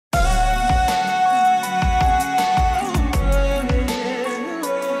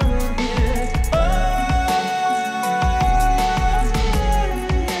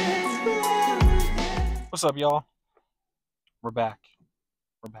What's up, y'all? We're back.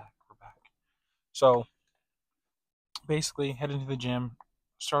 We're back. So basically, heading to the gym.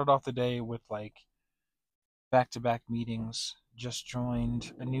 Started off the day with like back-to-back meetings. Just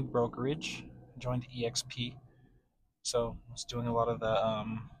joined a new brokerage. Joined EXP. So I was doing a lot of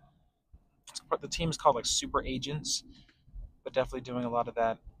the team is called like super agents, but definitely doing a lot of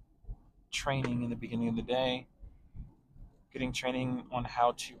that training in the beginning of the day. Getting training on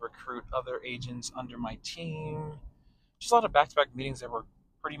how to recruit other agents under my team. Just a lot of back-to-back meetings that were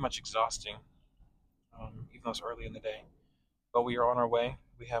pretty much exhausting, even though it's early in the day. But we are on our way.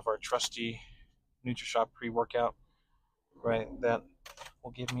 We have our trusty NutriShop pre-workout, right? That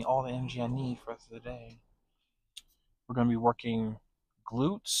will give me all the energy I need for the day. We're going to be working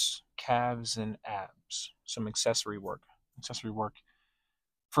glutes, calves, and abs. Some accessory work.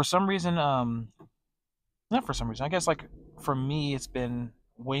 For some reason, not for some reason. I guess like for me, it's been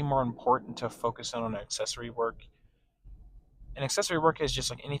way more important to focus in on accessory work. And accessory work is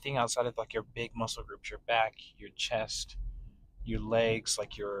just like anything outside of like your big muscle groups, your back, your chest, your legs,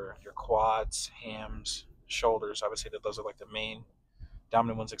 like your quads, hams, shoulders. I would say that those are like the main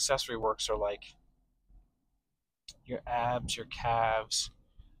dominant ones. Accessory works are like your abs, your calves,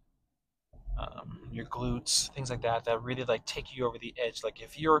 your glutes, things like that. That really like take you over the edge. Like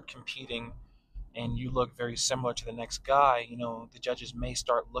if you're competing and you look very similar to the next guy, the judges may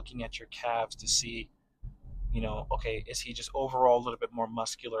start looking at your calves to see, okay, is he just overall a little bit more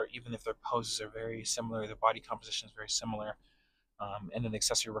muscular, even if their poses are very similar, their body composition is very similar. And then the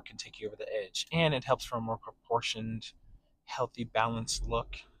accessory work can take you over the edge, and it helps for a more proportioned, healthy, balanced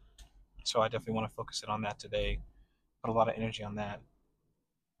look. So I definitely want to focus in on that today. Put a lot of energy on that.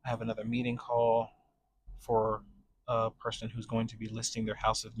 I have another meeting call for a person who's going to be listing their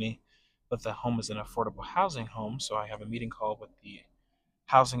house with me, but the home is an affordable housing home. So I have a meeting call with the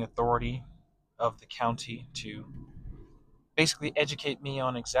housing authority of the county to basically educate me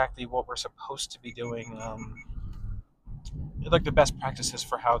on exactly what we're supposed to be doing, like the best practices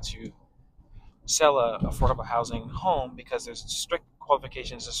for how to sell a affordable housing home, because there's strict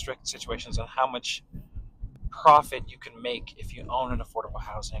qualifications and strict situations on how much profit you can make if you own an affordable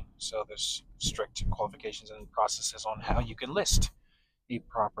housing. So there's strict qualifications and processes on how you can list a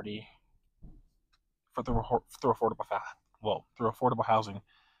property for through affordable housing,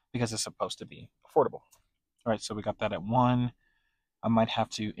 because it's supposed to be affordable. All right, so we got that at 1. I might have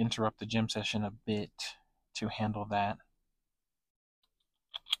to interrupt the gym session a bit to handle that.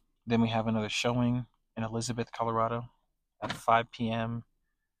 Then we have another showing in Elizabeth, Colorado at 5 p.m.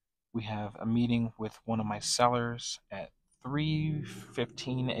 We have a meeting with one of my sellers at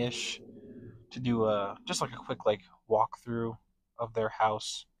 3:15-ish to do just like a quick like walkthrough of their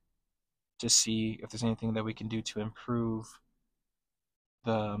house to see if there's anything that we can do to improve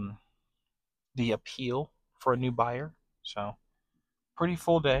the the appeal for a new buyer. So pretty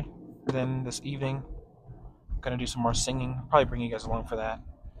full day. Then this evening, I'm gonna do some more singing. Probably bring you guys along for that.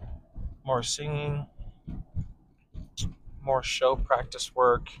 More singing, more show practice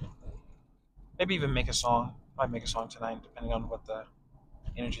work. Maybe even make a song. Might make a song tonight, depending on what the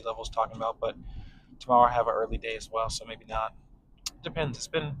energy level is talking about. But tomorrow I have an early day as well, so maybe not. Depends. It's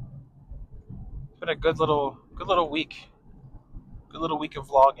been a good little week. Good little week of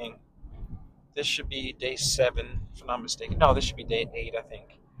vlogging. This should be day 7, if I'm not mistaken. No, this should be day 8, I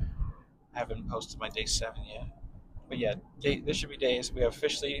think. I haven't posted my day 7 yet. But yeah, this should be days. We have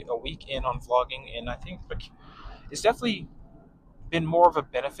officially a week in on vlogging, and I think it's definitely been more of a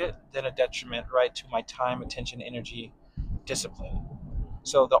benefit than a detriment, right, to my time, attention, energy, discipline.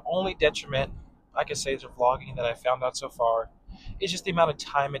 So the only detriment I could say to vlogging that I found out so far is just the amount of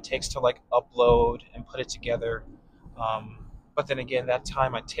time it takes to like upload and put it together. But then again, that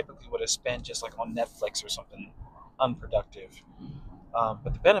time I typically would have spent just like on Netflix or something unproductive.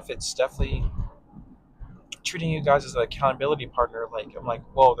 But the benefits definitely treating you guys as an accountability partner. Like I'm like,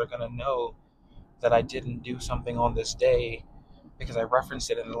 whoa, they're gonna know that I didn't do something on this day because I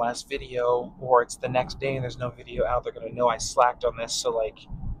referenced it in the last video, or it's the next day and there's no video out. They're gonna know I slacked on this. So like,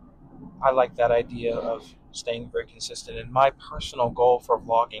 I like that idea of staying very consistent. And my personal goal for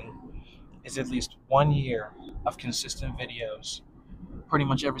vlogging is at least 1 year of consistent videos, pretty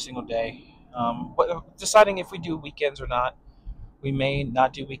much every single day. But deciding if we do weekends or not. We may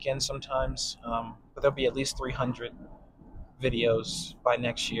not do weekends sometimes, but there'll be at least 300 videos by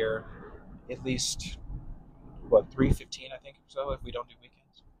next year. At least, 315, I think, so, if we don't do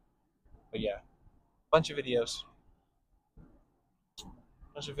weekends. But yeah, bunch of videos.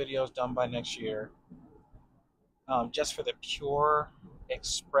 Bunch of videos done by next year, just for the pure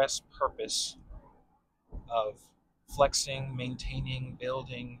express purpose of flexing, maintaining,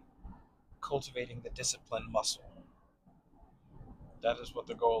 building cultivating the discipline muscle. That is what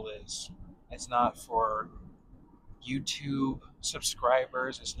the goal is. It's not for YouTube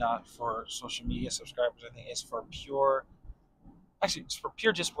subscribers. It's not for social media subscribers. I think it's for it's for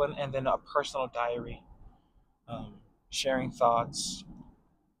pure discipline, and then a personal diary, sharing thoughts.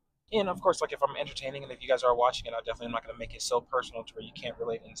 And of course, like if I'm entertaining and if you guys are watching it, I'm not going to make it so personal to where you can't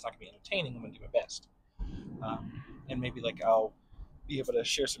relate and it's not going to be entertaining. I'm going to do my best. And maybe like I'll be able to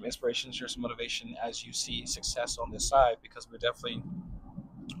share some inspiration, share some motivation as you see success on this side, because we're definitely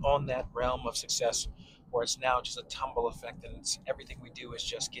on that realm of success where it's now just a tumble effect, and it's everything we do is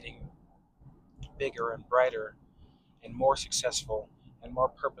just getting bigger and brighter and more successful and more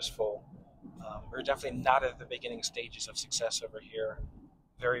purposeful. We're definitely not at the beginning stages of success over here.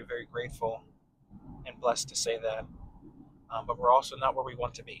 Very, very grateful and blessed to say that. But we're also not where we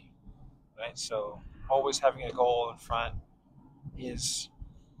want to be, right? So always having a goal in front is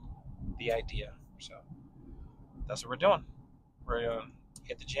the idea. So that's what we're doing. We're going to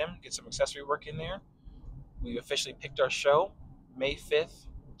hit the gym, get some accessory work in there. We officially picked our show, May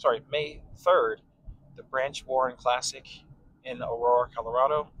 3rd, the Branch Warren Classic in Aurora,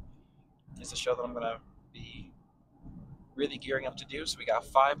 Colorado. It's a show that I'm going to be really gearing up to do. So we got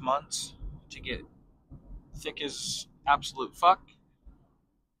 5 months to get thick as absolute fuck,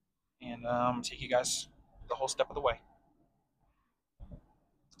 and take you guys the whole step of the way.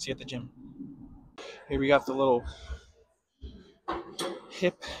 See you at the gym. Here we got the little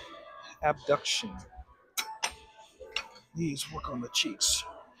hip abduction. These work on the cheeks.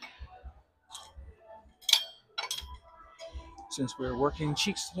 Since we're working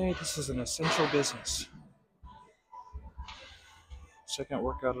cheeks today, this is an essential business. Second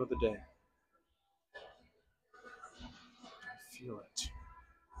workout of the day. I feel it.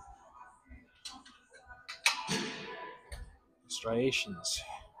 Striations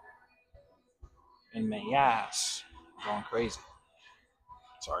in my ass. Going crazy.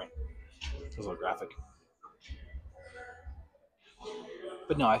 Sorry. It was a little graphic.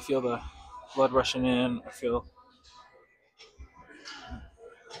 But no, I feel the blood rushing in. I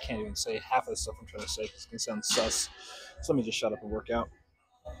can't even say half of the stuff I'm trying to say because it's going to sound sus. So let me just shut up and work out.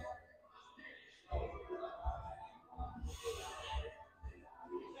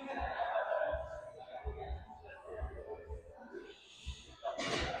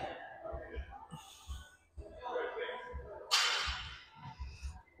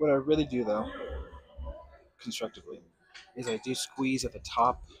 What I really do, though, constructively, is I do squeeze at the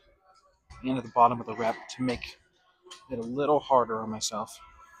top and at the bottom of the rep to make it a little harder on myself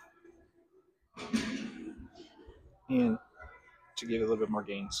and to give it a little bit more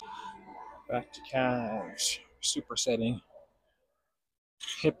gains. Back to calves, supersetting,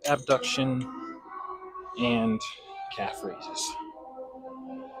 hip abduction, and calf raises.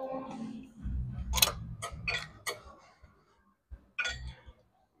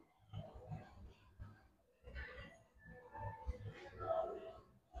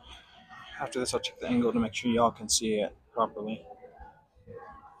 After this, I'll check the angle to make sure y'all can see it properly.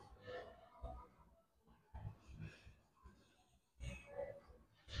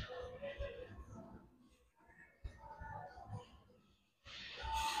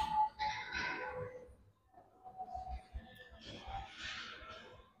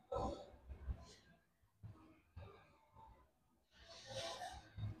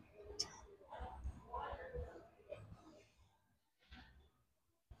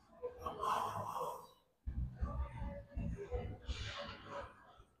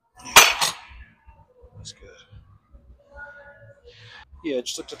 That's good. Yeah,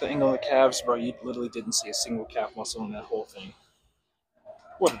 just looked at the angle of the calves, bro. You literally didn't see a single calf muscle in that whole thing.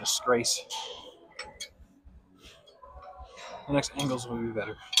 What a disgrace. The next angles will be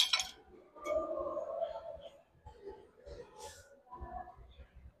better.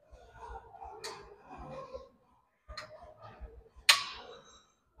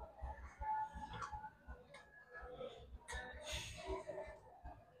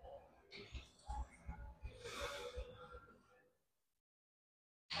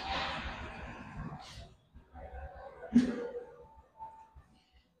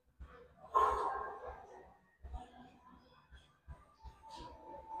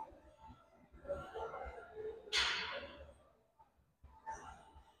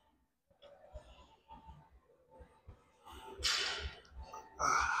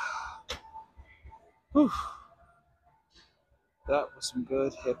 Whew. That was some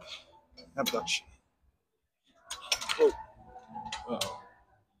good hip abduction. Oh. Uh-oh.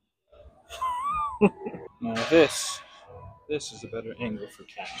 Now this is a better angle for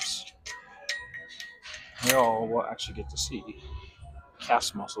calves. Y'all will actually get to see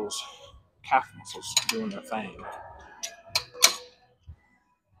calf muscles calf muscles doing their thing.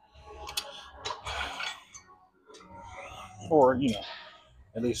 Or, you know,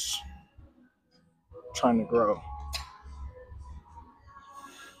 at least trying to grow.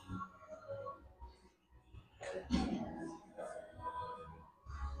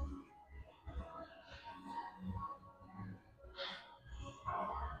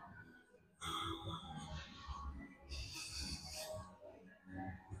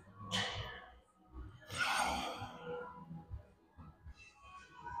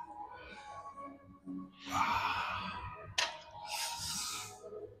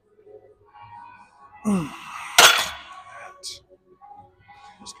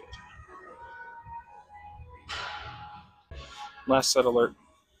 That's good. Last set alert.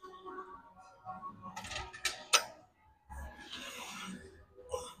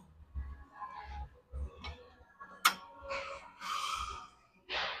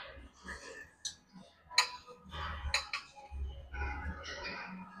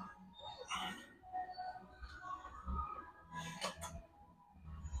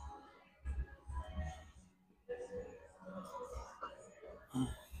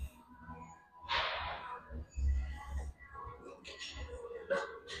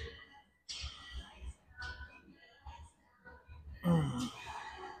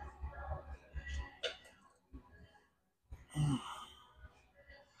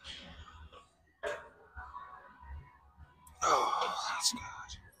 Oh, that's good.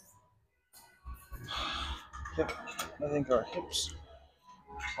 Yep, I think our hips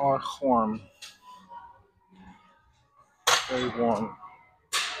are warm. Very warm.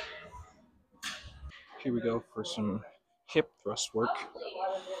 Here we go for some hip thrust work.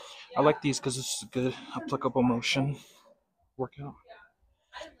 I like these because this is a good applicable motion workout.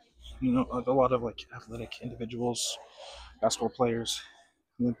 You know, a lot of like athletic individuals, basketball players,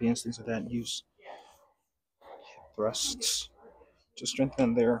 Olympians, things like that use hip thrusts to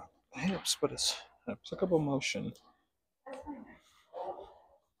strengthen their hips, but it's an applicable motion.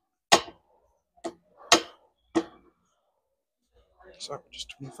 So just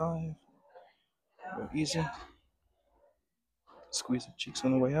 25. Go easy. Squeeze the cheeks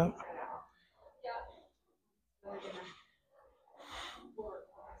on the way up.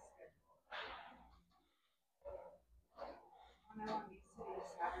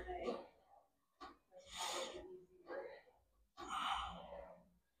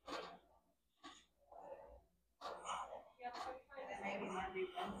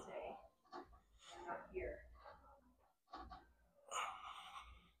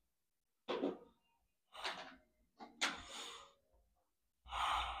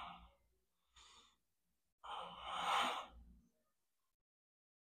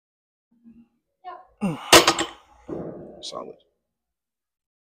 Solid.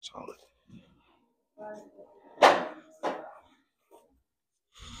 Solid.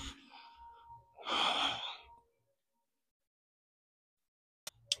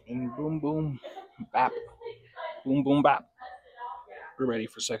 And boom, boom, bap. Boom, boom, bap. We're ready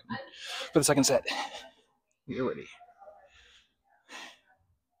for the second set. We're ready.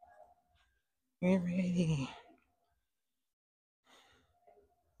 We're ready.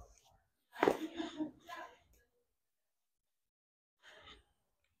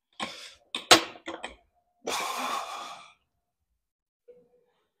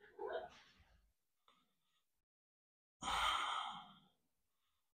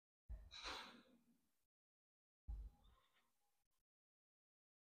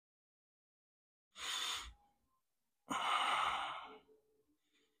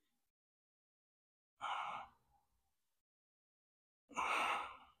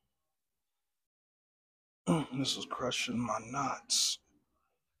 This is crushing my nuts.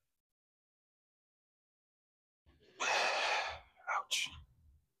 Ouch.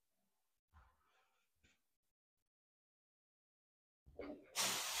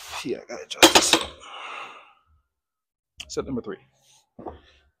 Yeah, I gotta adjust this. Set number 3.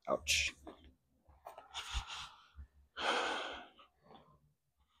 Ouch.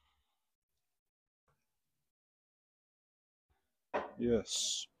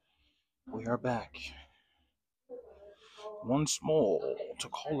 Yes, we are back once more to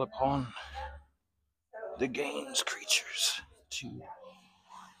call upon the game's creatures to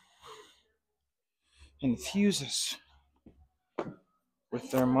infuse us with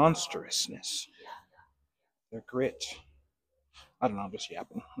their monstrousness, their grit. I don't know, I'm just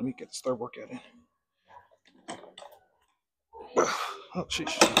yapping. Let me get this third workout in. Oh,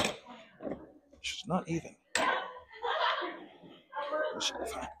 sheesh. She's not even.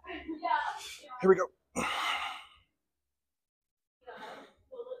 Here we go.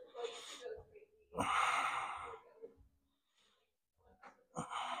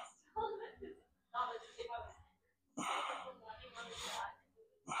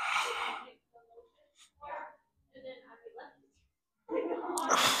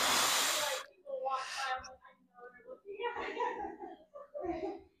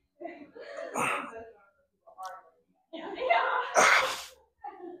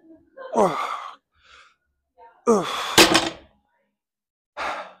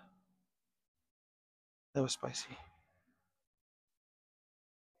 That was spicy.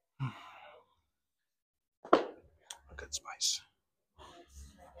 A good spice.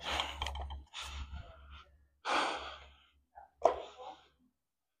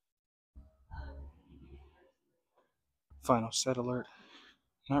 Final set alert.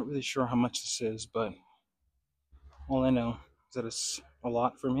 Not really sure how much this is, but all I know is that it's a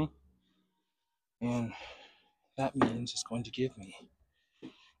lot for me. And that means it's going to give me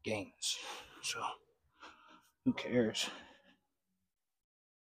gains. So, who cares?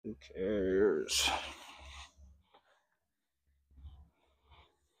 Who cares?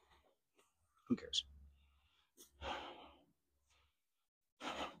 Who cares?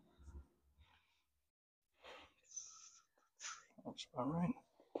 That's all right.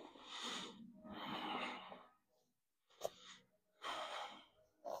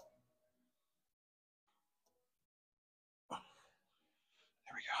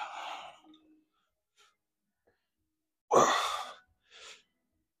 There we go.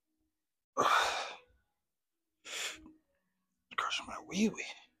 Crushing my wee wee.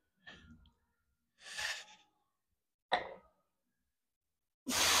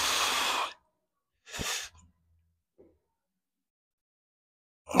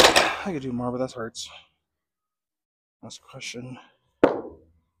 I could do more, but that hurts. Let's crushing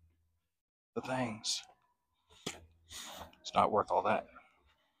the things. It's not worth all that.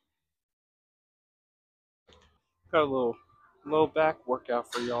 Got a little low back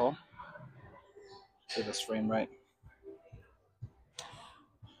workout for y'all. Get this frame right.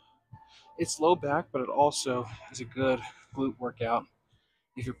 It's low back, but it also is a good glute workout.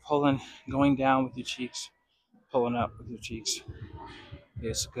 If you're pulling, going down with your cheeks, pulling up with your cheeks,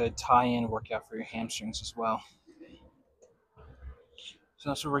 it's a good tie-in workout for your hamstrings as well. So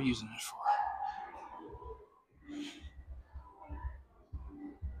that's what we're using it for.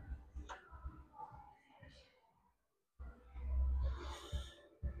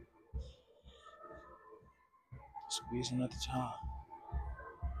 Squeezing at the top.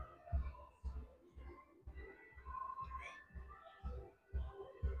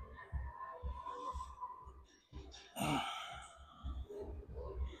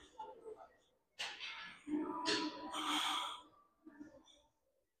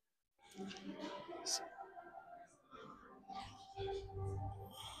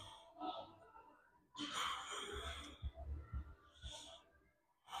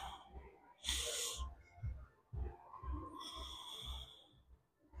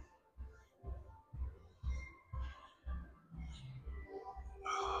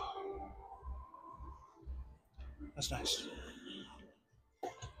 That's nice.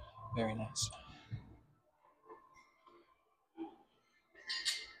 Very nice.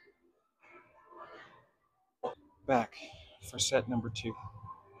 Back for set number 2.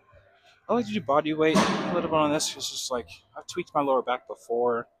 I like to do body weight a little bit on this because it's like I've tweaked my lower back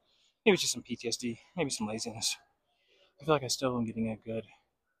before. Maybe just some PTSD, maybe some laziness. I feel like I still am getting a good,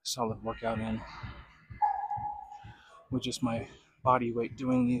 solid workout in with just my body weight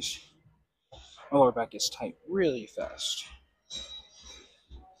doing these. My lower back gets tight really fast,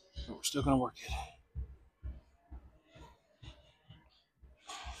 but we're still gonna work it.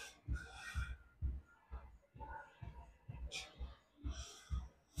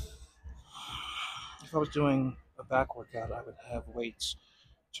 If I was doing a back workout, I would have weights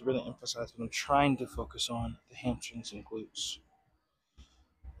to really emphasize what I'm trying to focus on, the hamstrings and glutes.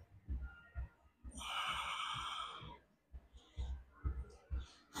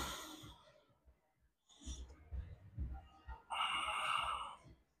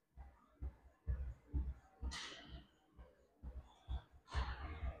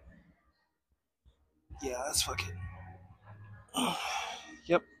 Yeah, that's fucking.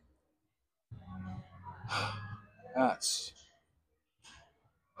 Yep. That's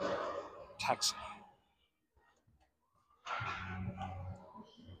taxing.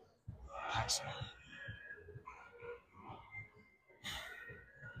 Taxing.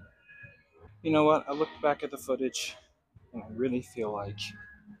 You know what? I looked back at the footage and I really feel like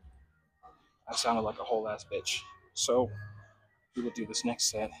I sounded like a whole ass bitch. So we will do this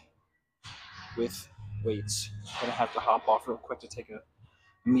next set with weights. I'm gonna have to hop off real quick to take a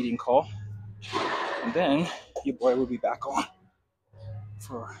meeting call. And then your boy will be back on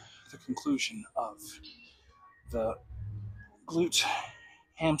for the conclusion of the glute,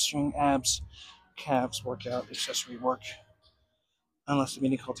 hamstring, abs, calves workout, accessory work. Unless the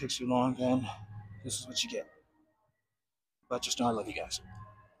meeting call takes too long, then this is what you get. But just know I love you guys.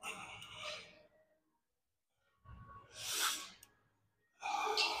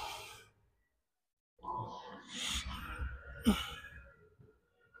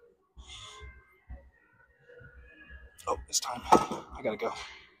 Oh, it's time. I gotta go.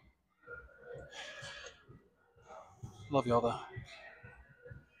 Love y'all though.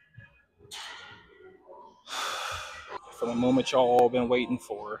 For the moment y'all all been waiting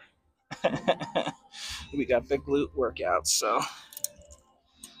for. We got the glute workouts, so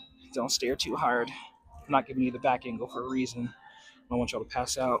don't stare too hard. I'm not giving you the back angle for a reason. I don't want y'all to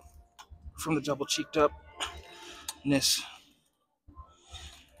pass out from the double cheeked upness.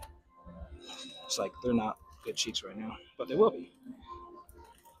 It's like they're not good cheeks right now, but they will be.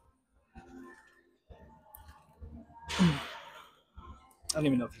 I don't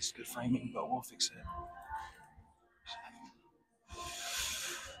even know if this is good framing, but we'll fix it.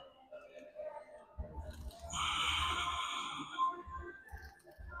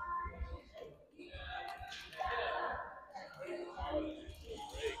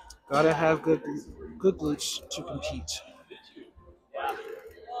 Gotta have good glutes to compete.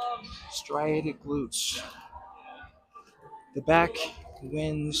 Striated glutes. The back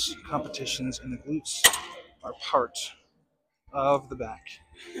wins competitions, and the glutes are part of the back.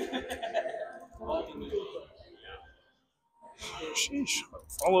 Sheesh,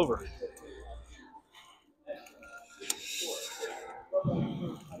 all over.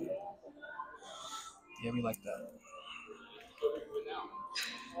 Yeah, we like that.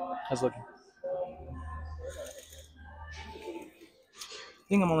 How's it looking? I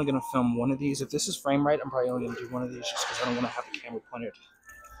think I'm only going to film one of these. If this is frame right, I'm probably only going to do one of these just because I don't want to have the camera pointed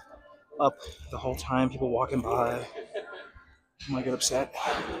up the whole time. People walking by might get upset.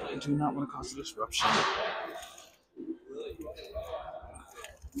 I do not want to cause a disruption.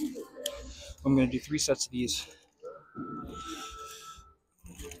 I'm going to do 3 sets of these.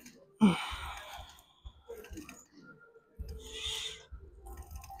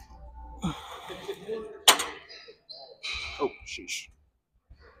 Oh, sheesh.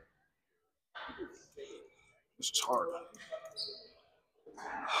 This is hard.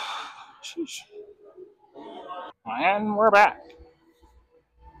 Sheesh. And we're back.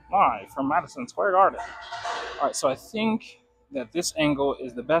 Live from Madison Square Garden. Alright, so I think that this angle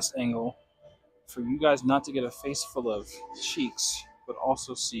is the best angle for you guys not to get a face full of cheeks, but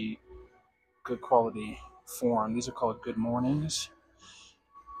also see good quality form. These are called good mornings.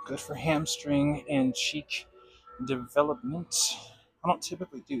 Good for hamstring and cheek development. I don't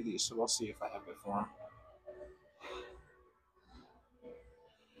typically do these, so we'll see if I have good form.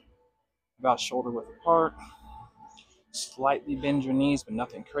 About shoulder width apart. Slightly bend your knees, but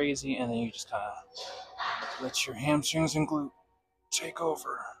nothing crazy, and then you just kind of let your hamstrings and glute take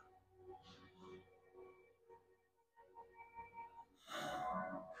over.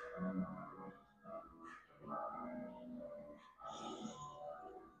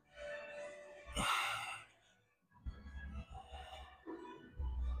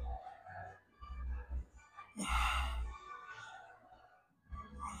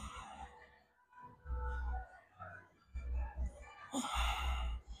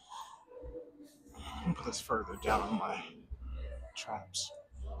 I'll put this further down on my traps.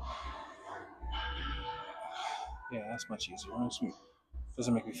 Yeah, that's much easier.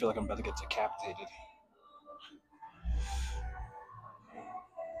 Doesn't make me feel like I'm about to get decapitated.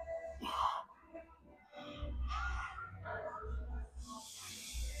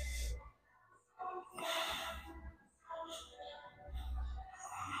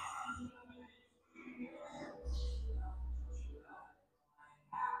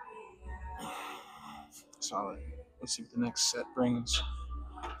 Solid. Let's see what the next set brings.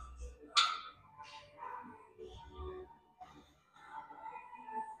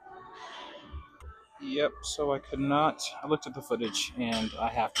 Yep, so I looked at the footage and I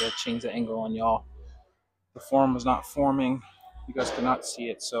have to change the angle on y'all. The form was not forming. You guys could not see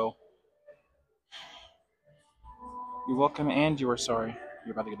it, so you're welcome and you are sorry.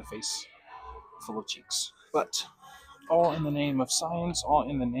 You're about to get a face full of cheeks. But all in the name of science, all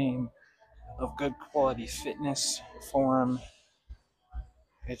in the name of good quality fitness, form,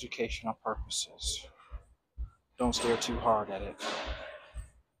 educational purposes. Don't stare too hard at it.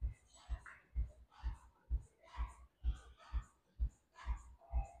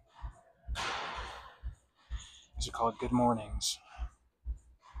 These are called good mornings.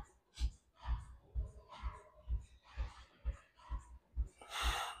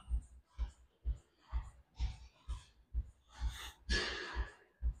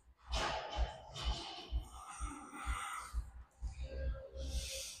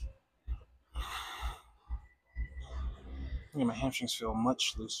 My hamstrings feel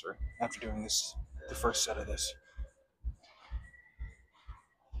much looser after doing this, the first set of this.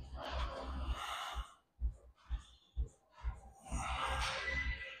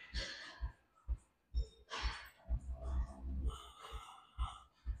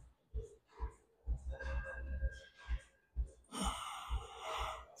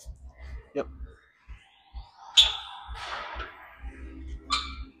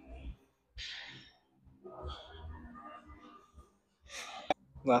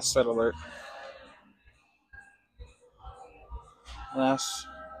 Last set alert. Last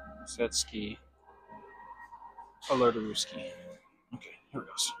set ski. Alert ski. Okay, here it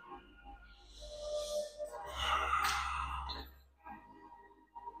goes.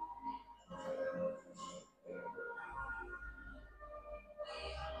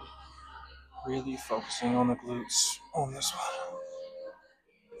 Really focusing on the glutes on this one.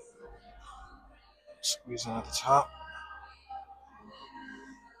 Squeezing at the top.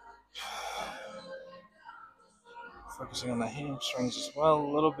 Focusing on the hamstrings as well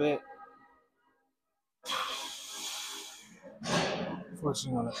a little bit.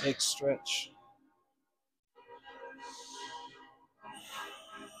 Focusing on the egg stretch.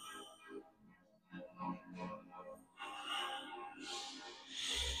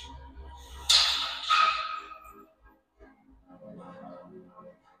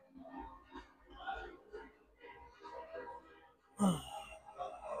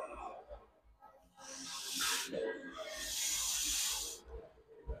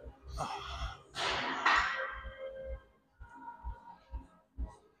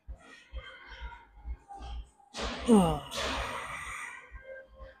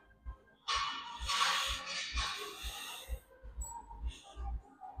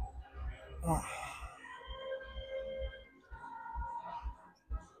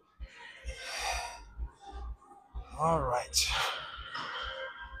 All right.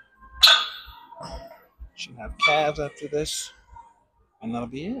 Should have calves after this, and that'll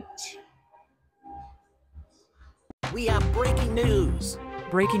be it. We have breaking news.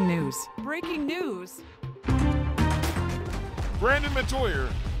 Breaking news. Breaking news. Brandon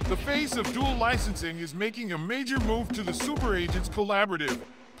Metoyer, the face of dual licensing, is making a major move to the Super Agents Collaborative,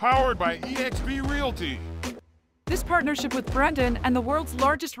 powered by EXP Realty. This partnership with Brandon and the world's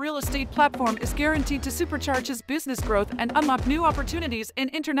largest real estate platform is guaranteed to supercharge his business growth and unlock new opportunities in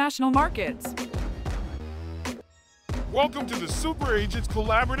international markets. Welcome to the Super Agents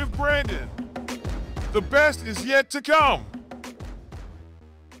Collaborative, Brandon. The best is yet to come.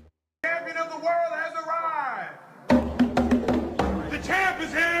 Champion of the world has arrived. The champ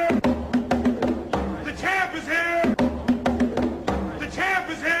is here.